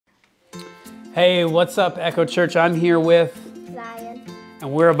Hey, what's up, Echo Church? I'm here with Zion.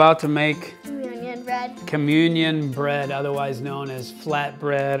 And we're about to make Communion bread, otherwise known as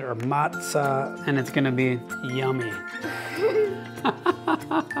flatbread or matzah, and it's gonna be yummy.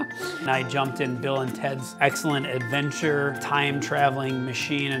 And I jumped in Bill and Ted's excellent adventure time traveling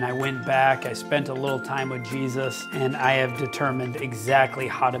machine, and I went back. I spent a little time with Jesus, and I have determined exactly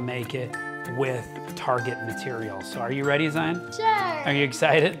how to make it with Target material. So are you ready, Zion? Sure. Are you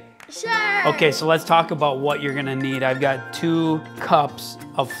excited? Sure. Okay, so let's talk about what you're gonna need. I've got 2 cups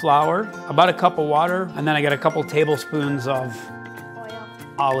of flour, about a cup of water, and then I got a couple tablespoons of Oil.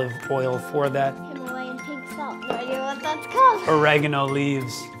 olive oil for that. Himalayan pink salt. No idea what that's called. Oregano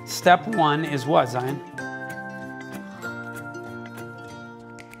leaves. Step 1 is what, Zion?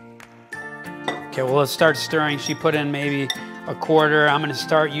 Okay, well, let's start stirring. She put in maybe a quarter. I'm gonna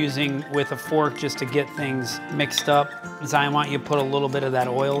start using with a fork just to get things mixed up. Zion, why don't you put a little bit of that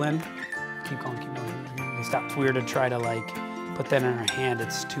oil in? Keep going, keep going. It's weird to try to like put that in her hand.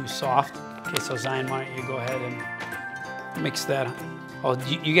 It's too soft. Okay, so Zion, why don't you go ahead and mix that. Oh,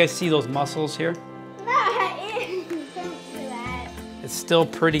 you guys see those muscles here? It's still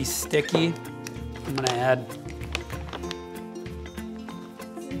pretty sticky. I'm gonna add.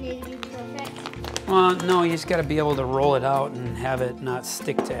 Well, no, you just gotta be able to roll it out and have it not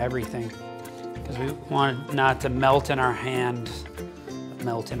stick to everything. Because we want it not to melt in our hand, but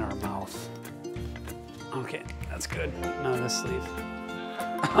melt in our mouth. Okay, that's good. Now this sleeve.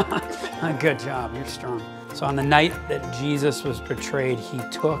 Good job, you're strong. So on the night that Jesus was betrayed, he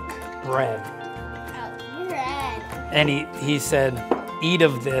took bread. Oh, bread. And he said, eat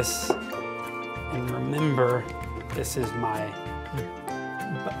of this and remember, this is my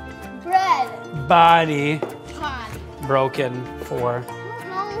Bread. body Body. broken for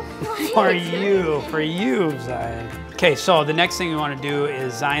you. for you, Zion. Okay, so the next thing we want to do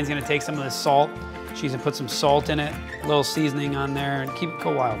is Zion's gonna take some of this salt. She's gonna put some salt in it, a little seasoning on there, and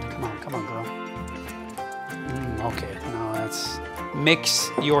go wild. Come on, girl. Okay, now that's mix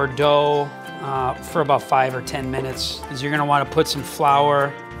your dough for about 5 or 10 minutes. Is you're gonna want to put some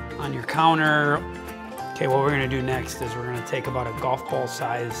flour on your counter. Okay, what we're gonna do next is we're gonna take about a golf ball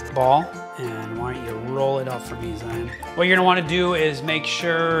sized ball, and why don't you roll it up for me, Zion. What you're gonna wanna do is make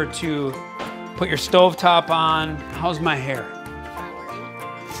sure to put your stovetop on. How's my hair?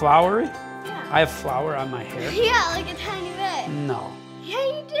 Flowery? Yeah. I have flour on my hair? Yeah, like a tiny bit. No. Yeah,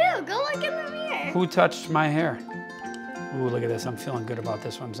 you do. Go look in the mirror. Who touched my hair? Ooh, look at this. I'm feeling good about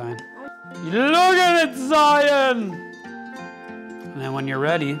this one, Zion. Look at it, Zion! And then when you're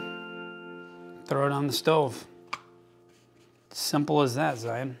ready, throw it on the stove. Simple as that,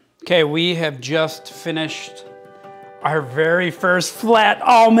 Zion. Okay, we have just finished our very first flat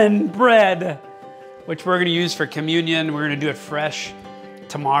almond bread, which we're gonna use for communion. We're gonna do it fresh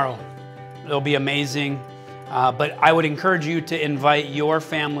tomorrow. It'll be amazing. But I would encourage you to invite your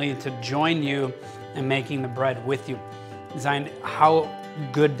family to join you in making the bread with you. Zion, how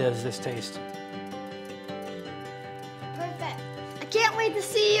good does this taste? Perfect. I can't wait to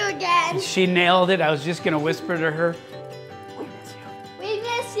see you again. She nailed it. I was just gonna whisper to her, we miss you. We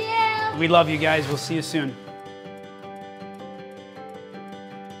miss you. We love you guys. We'll see you soon.